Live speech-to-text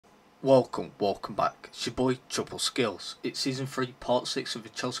Welcome back. It's your boy Triple Skills. It's season 3, part 6 of the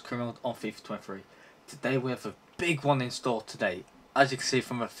Chelsea Criminal on Fifa23. Today we have a big one in store today. As you can see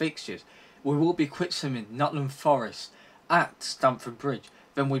from the fixtures, we will be quick simming Nottingham Forest at Stamford Bridge.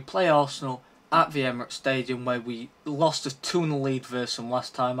 Then we play Arsenal at the Emirates Stadium, where we lost a 2-0 lead versus them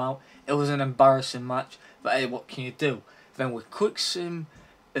last time out. It was an embarrassing match, but hey, what can you do? Then we quick sim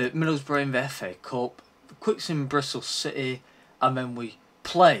Middlesbrough in the FA Cup, quick sim Bristol City, and then we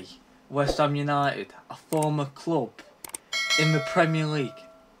play West Ham United, a former club in the Premier League,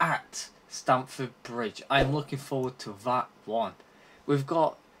 at Stamford Bridge. I am looking forward to that one. We've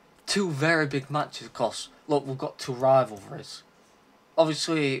got two very big matches, because look, we've got two rivalries.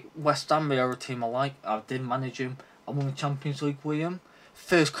 Obviously, West Ham are a team I like. I did manage him. I won the Champions League with him.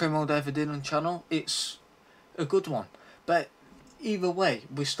 First criminal I ever did on the channel. It's a good one. But either way,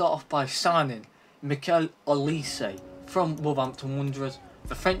 we start off by signing Olise from Wolverhampton Wanderers.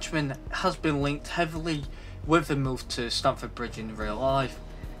 The Frenchman has been linked heavily with the move to Stamford Bridge in real life.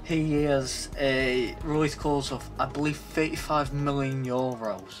 He has a release clause of, I believe, 35 million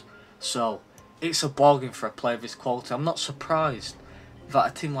euros. So it's a bargain for a player of this quality. I'm not surprised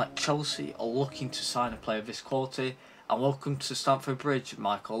that a team like Chelsea are looking to sign a player of this quality. And welcome to Stamford Bridge,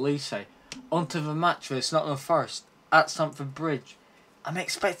 Michael Olise. On to the match versus Nottingham Forest at Stamford Bridge. I'm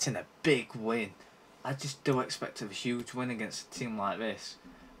expecting a big win. I just do expect a huge win against a team like this.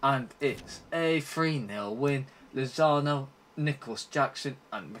 And it's a 3-0 win. Lozano, Nicholas Jackson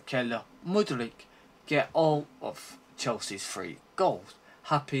and Michaela Mudryk get all of Chelsea's 3 goals.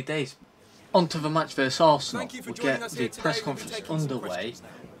 Happy days. On to the match versus Arsenal. We'll get the press conference underway,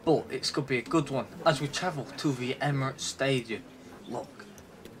 but it's going to be a good one as we travel to the Emirates Stadium. Look,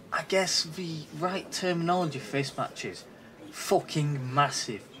 I guess the right terminology for this match is fucking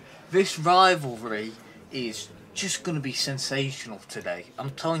massive. This rivalry is just going to be sensational today. I'm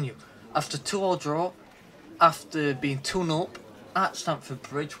telling you, after 2-2 draw, after being 2-0 up at Stamford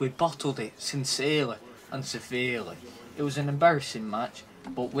Bridge, we bottled it sincerely and severely. It was an embarrassing match,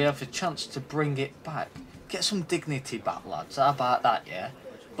 but we have a chance to bring it back. Get some dignity back, lads. How about that, yeah?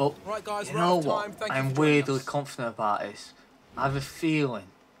 But right, guys, you know what? I'm weirdly confident about this. I have a feeling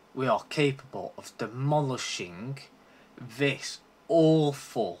we are capable of demolishing this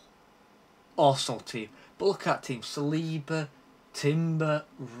awful Arsenal team. But look at team: Saliba, Timber,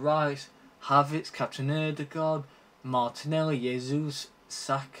 Rice, Havertz, Captain Erdegaard, Martinelli, Jesus,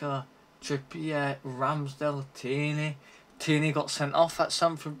 Saka, Trippier, Ramsdale, Tierney. Tierney got sent off at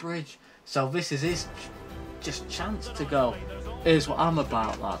Stamford Bridge, so this is his just chance to go. Here's what I'm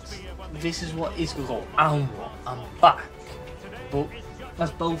about, lads. This is what he's going to go. I'm back. But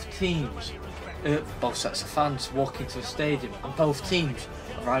as both teams, both sets of fans walk into the stadium, and both teams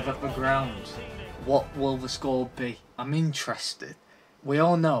arrive at the ground, what will the score be? I'm interested. We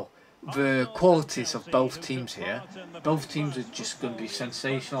all know the qualities of both teams here. Both teams are just going to be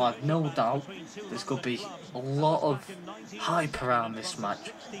sensational. I have no doubt there's going to be a lot of hype around this match.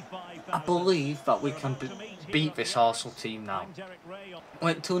 I believe that we can beat this Arsenal team now.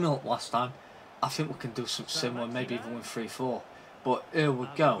 Went 2-0 last time. I think we can do something similar, maybe even win 3-4. But here we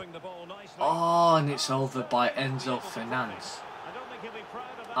go. Oh, and it's over by Enzo Fernandes.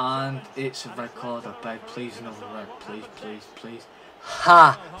 And it's a red card, I beg. Please, another red. Please, please, please.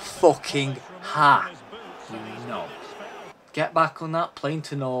 Ha! Fucking ha! You know. Get back on that plane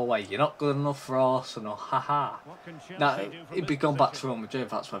to Norway. You're not good enough for Arsenal. Ha ha. Now, it'd be gone back to Real Madrid if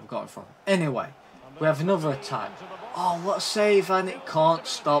that's where we've got it from. Anyway, we have another attack. Oh, what a save, and it can't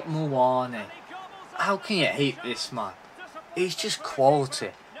stop Muani. How can you hate this man? He's just quality.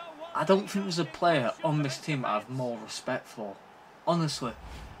 I don't think there's a player on this team I have more respect for. Honestly,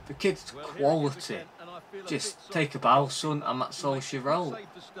 the kid's quality. Just take a bow, son, and that's all she wrote.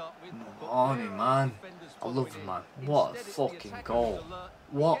 Muani, man. I love him, man. What a fucking goal.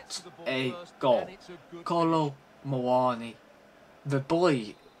 What a goal. Kolo Muani. The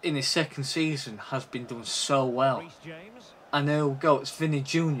boy, in his second season, has been doing so well. And there we go, it's Vinny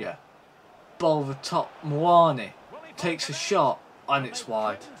Jr. Ball over the top, Muani takes a shot, and it's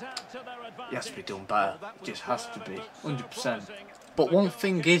wide. He has to be doing better. It just has to be, 100%. But one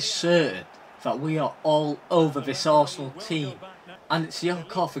thing is certain, that we are all over this Arsenal team. And it's the yellow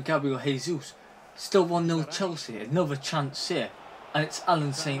card for Gabriel Jesus. Still 1-0 Chelsea, another chance here. And it's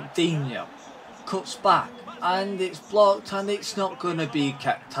Alan St. Dino. Cuts back, and it's blocked, and it's not going to be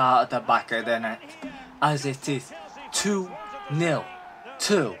kept out of the back of the net. As it is 2-0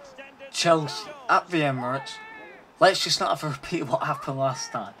 to Chelsea at the Emirates. Let's just not have a repeat what happened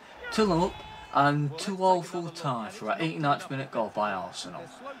last time. 2-0 up and 2-0 full time for an 89th minute goal by Arsenal.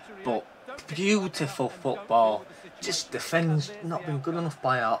 But beautiful football, just defending's not been good enough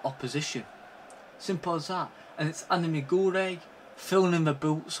by our opposition. Simple as that. And it's Anime Gure filling in the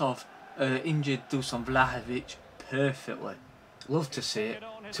boots of injured Dusan Vlahovic perfectly. Love to see it.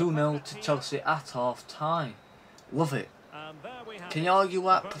 2-0 to Chelsea at half time. Love it. Can you argue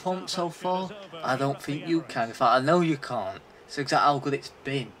that performance so far? I don't think you can. In fact, I know you can't. It's exactly how good it's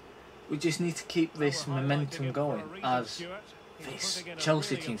been. We just need to keep this momentum going, as this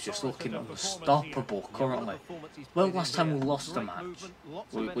Chelsea team's just looking unstoppable currently. Well, last time we lost the match,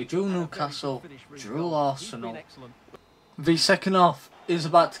 we drew Newcastle, drew Arsenal. The second half is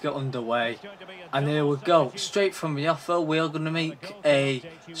about to get underway, and here we go. Straight from the offer, we are going to make a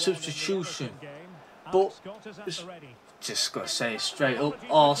substitution. But just got to say straight up,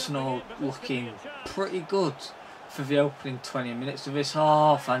 Arsenal looking pretty good for the opening 20 minutes of this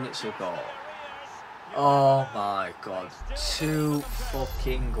half, and it's a goal. Oh my god,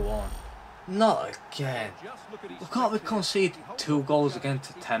 2-1. Not again. We can't concede 2 goals again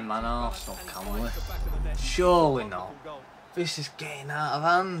to 10-man Arsenal, can we? Surely not. This is getting out of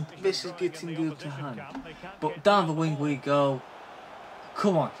hand. This is getting good to hand. But down the wing we go.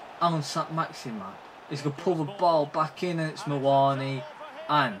 Come on, Alan Saint-Maximin. He's going to pull the ball back in, and it's Mawani.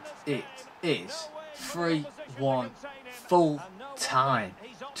 And it is 3-1 full time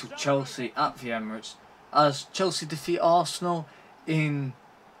to Chelsea at the Emirates, as Chelsea defeat Arsenal in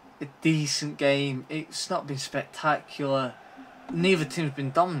a decent game. It's not been spectacular. Neither team's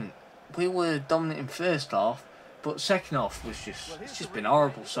been dominant. We were dominant in first half, but second half was it's just been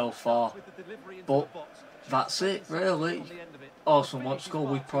horrible so far. But that's it really. Arsenal won't score,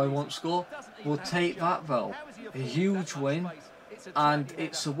 we probably won't score. We'll take that though. A huge win, and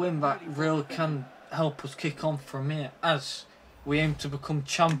it's a win that really can help us kick on from here as we aim to become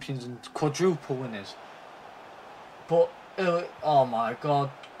champions and quadruple winners. But oh my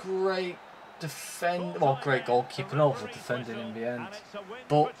god, great great goalkeeping, over defending in the end.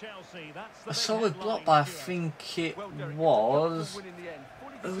 But a solid block by, I think it was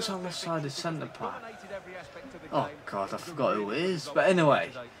on the side of centre back. Oh god, I forgot who it is. But anyway,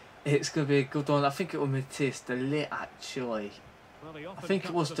 it's going to be a good one. I think it was Pt6 actually. I think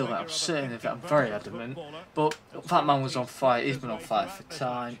it was still that. I'm certain of it. I'm very adamant. But that man was on fire. He's been on fire for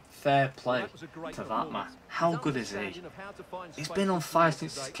time. Fair play to that man. How good is he? He's been on fire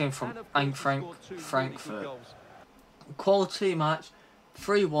since he came from Frankfurt. Quality match.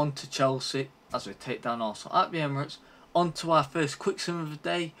 3-1 to Chelsea as we take down Arsenal at the Emirates. On to our first quick sim of the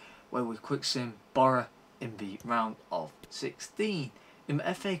day, where we quick sim Barella in the round of 16 in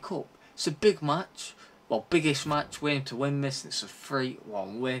the FA Cup. It's a big match. Well, biggest match. We aim to win this. It's a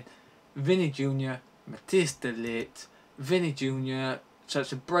 3-1 win. Vinny Jr., Matthijs de Ligt, Vinny Jr. So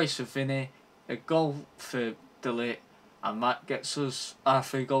it's a brace for Vinny, a goal for de Ligt, and that gets us our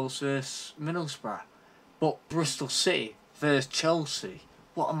 3 goals versus Middlesbrough. But Bristol City versus Chelsea,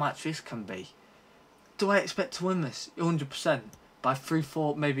 what a match this can be. Do I expect to win this? 100%. By 3,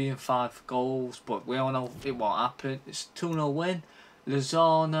 4, maybe even 5 goals, but we all know it won't happen. It's a 2-0 win.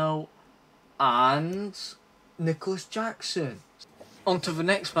 Lozano and Nicholas Jackson. On to the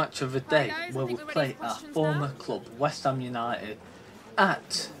next match of the day, where we play our former club, West Ham United,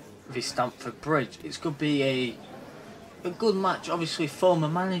 at the Stamford Bridge. It's going to be a good match. Obviously, former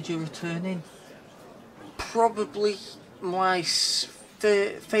manager returning. Probably my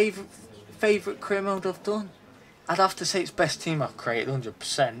favourite career mode I've done. I'd have to say it's best team I've created,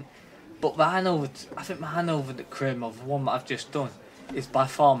 100%. But I think the Hanover career mode, the one that I've just done, is by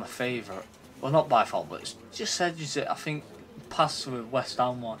far my favourite. Well, not by far, but it's just edges it. I think past the West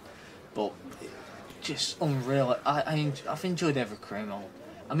Ham one, but just unreal. I've enjoyed every career mode.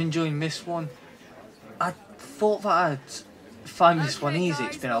 I'm enjoying this one. I thought that I'd find this one easy.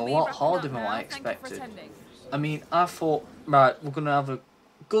 It's been a lot harder than what I expected. I mean, I thought, right, we're going to have a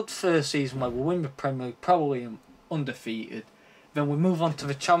good first season where we'll win the Premier League, probably undefeated. Then we move on to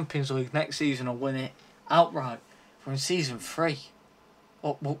the Champions League next season and win it outright. We're in season 3.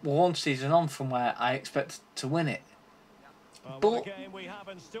 We're 1 season on from where I expect to win it. But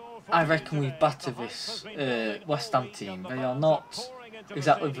I reckon we batter this West Ham team. They are not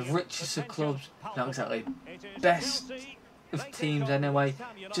exactly the richest of clubs, not exactly best of teams anyway.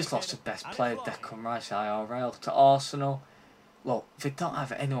 Just lost the best player, Declan Rice, IRL, to Arsenal. Look, they don't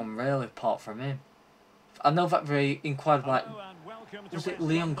have anyone really apart from him. I know that they inquired about, was it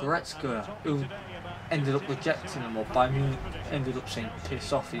Leon Goretzka, who ended up rejecting them, or Bayern Munich ended up saying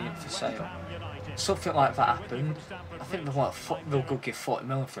piss off, he ain't for sale. Something like that happened. I think they'll go give 40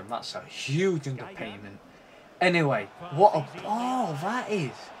 million for him. That's a huge underpayment. Anyway, what a ball that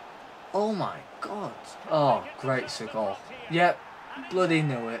is! Oh my god! Oh, great goal. Yep, bloody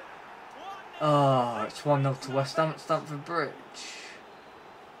knew it. Oh, it's 1-0 to West Ham at Stamford Bridge.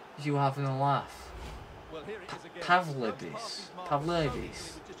 You having a laugh? Pavlidis.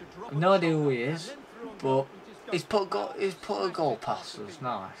 I've no idea who he is, but he's put a goal past us.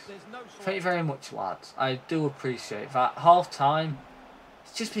 Nice. Thank you very much, lads. I do appreciate that. Half time,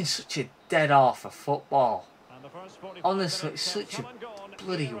 it's just been such a dead half of football. Honestly, it's such a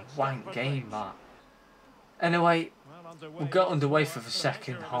bloody wank game, that. Anyway, we'll get underway for the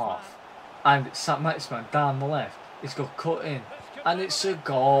second half. And it's St. Maximin down the left. He's got cut in. And it's a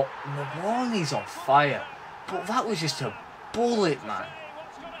goal. Mawani's on fire. But that was just a bullet, man.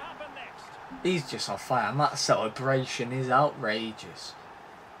 He's just on fire. And that celebration is outrageous.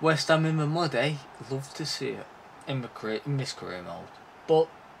 West Ham in the mud, eh? Love to see it in this career mode. But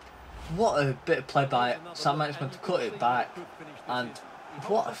what a bit of play by St. Maximin to cut it back. And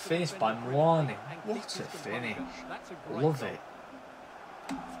what a finish by Mawani. What a finish. Love it.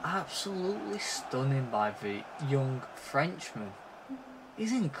 Absolutely stunning by the young Frenchman.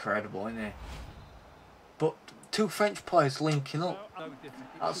 He's incredible, isn't he? But two French players linking up.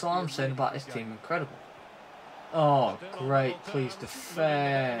 That's all I'm saying about this team. Incredible. Oh, great. Please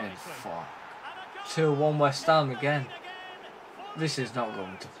defend. Fuck. 2-1 West Ham again. This is not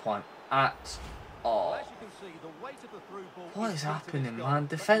going to plan at all. What is happening, man?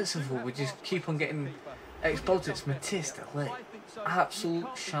 Defensively, we just keep on getting exposed. It's Matista, like,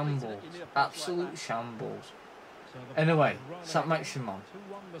 absolute shambles. Absolute shambles. Anyway, St. Maximin.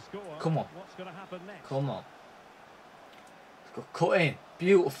 Come on. Come on. Cut in.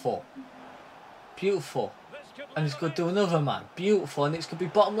 Beautiful. Beautiful. And it's going to do another, man. Beautiful. And it's going to be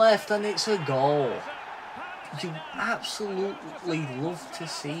bottom left and it's a goal. You absolutely love to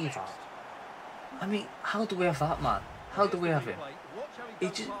see that. I mean, how do we have that, man? How do we have him?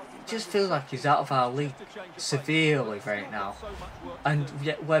 It just feels like he's out of our league severely right now. And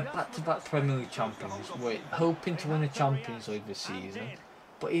yet we're back-to-back Premier League champions. We're hoping to win the Champions League this season.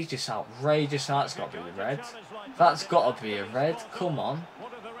 But he's just outrageous. That's got to be a red. That's got to be a red. Come on.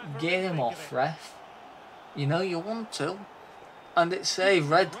 Get him off, ref. You know you want to. And it's a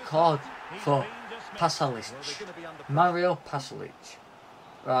red card for Pasalic. Mario Pasalic.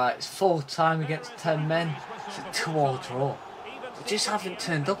 Right, it's full time against 10 men. It's a 2-all draw. We just haven't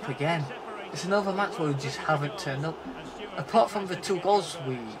turned up again. It's another match where we just haven't turned up. Apart from the 2 goals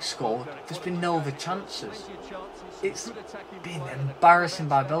we scored, there's been no other chances. It's been embarrassing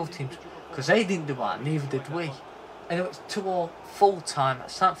by both teams because they didn't do that, neither did we. Anyway, it's 2-all full time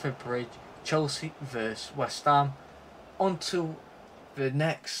at Stamford Bridge, Chelsea versus West Ham. On to the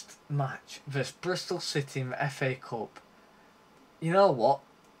next match versus Bristol City in the FA Cup. You know what?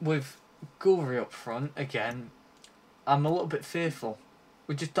 With Goury up front again, I'm a little bit fearful.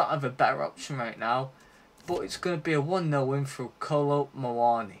 We just don't have a better option right now. But it's going to be a 1-0 win through Kolo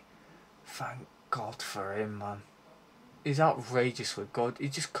Muani. Thank God for him, man. He's outrageously good. He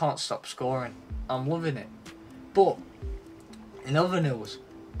just can't stop scoring. I'm loving it. But, in other news,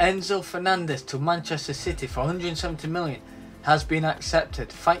 Enzo Fernandes to Manchester City for 170 million has been accepted.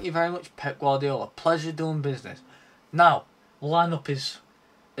 Thank you very much, Pep Guardiola. Pleasure doing business. Now, lineup is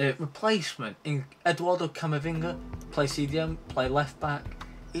replacement in Eduardo Camavinga, play CDM, play left back.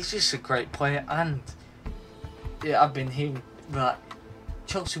 He's just a great player, and yeah, I've been hearing that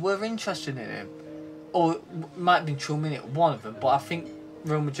Chelsea were interested in him, or it might have been Tchouameni, one of them, but I think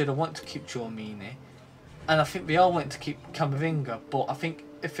Real Madrid want to keep Tchouameni, and I think they all want to keep Camavinga, but I think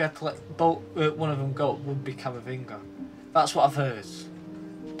if they had to let both one of them go, it would be Camavinga. That's what I've heard,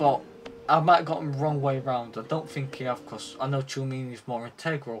 but I might have gotten the wrong way round. I don't think he have, because I know Tchouameni is more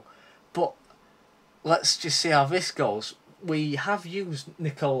integral. But let's just see how this goes. We have used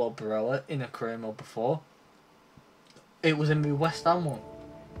Nicolo Barella in a career mode before. It was in the West Ham one.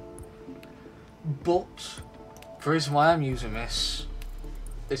 But the reason why I'm using this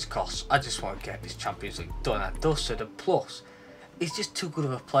is because I just want to get this Champions League done and dusted. And plus, he's just too good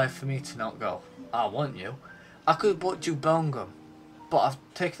of a player for me to not go, I want you. I could have bought Jude Bellingham, but I've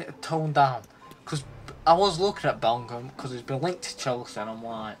taken it a tone down because I was looking at Bellingham because he's been linked to Chelsea and I'm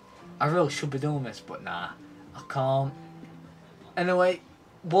like, I really should be doing this, but nah, I can't. Anyway,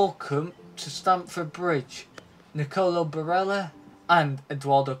 welcome to Stamford Bridge, Nicolo Barella and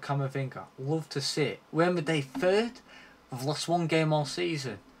Eduardo Camavinga. Love to see it. We're in the day 3rd. We've lost 1 game all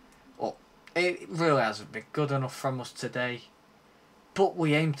season. Well, it really hasn't been good enough from us today, but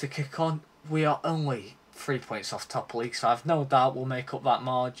we aim to kick on. We are only 3 points off top league, so I've no doubt we'll make up that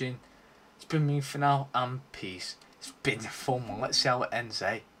margin. It's been me for now, and peace. It's been a fun one. Let's see how it ends,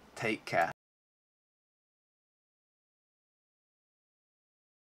 eh? Take care.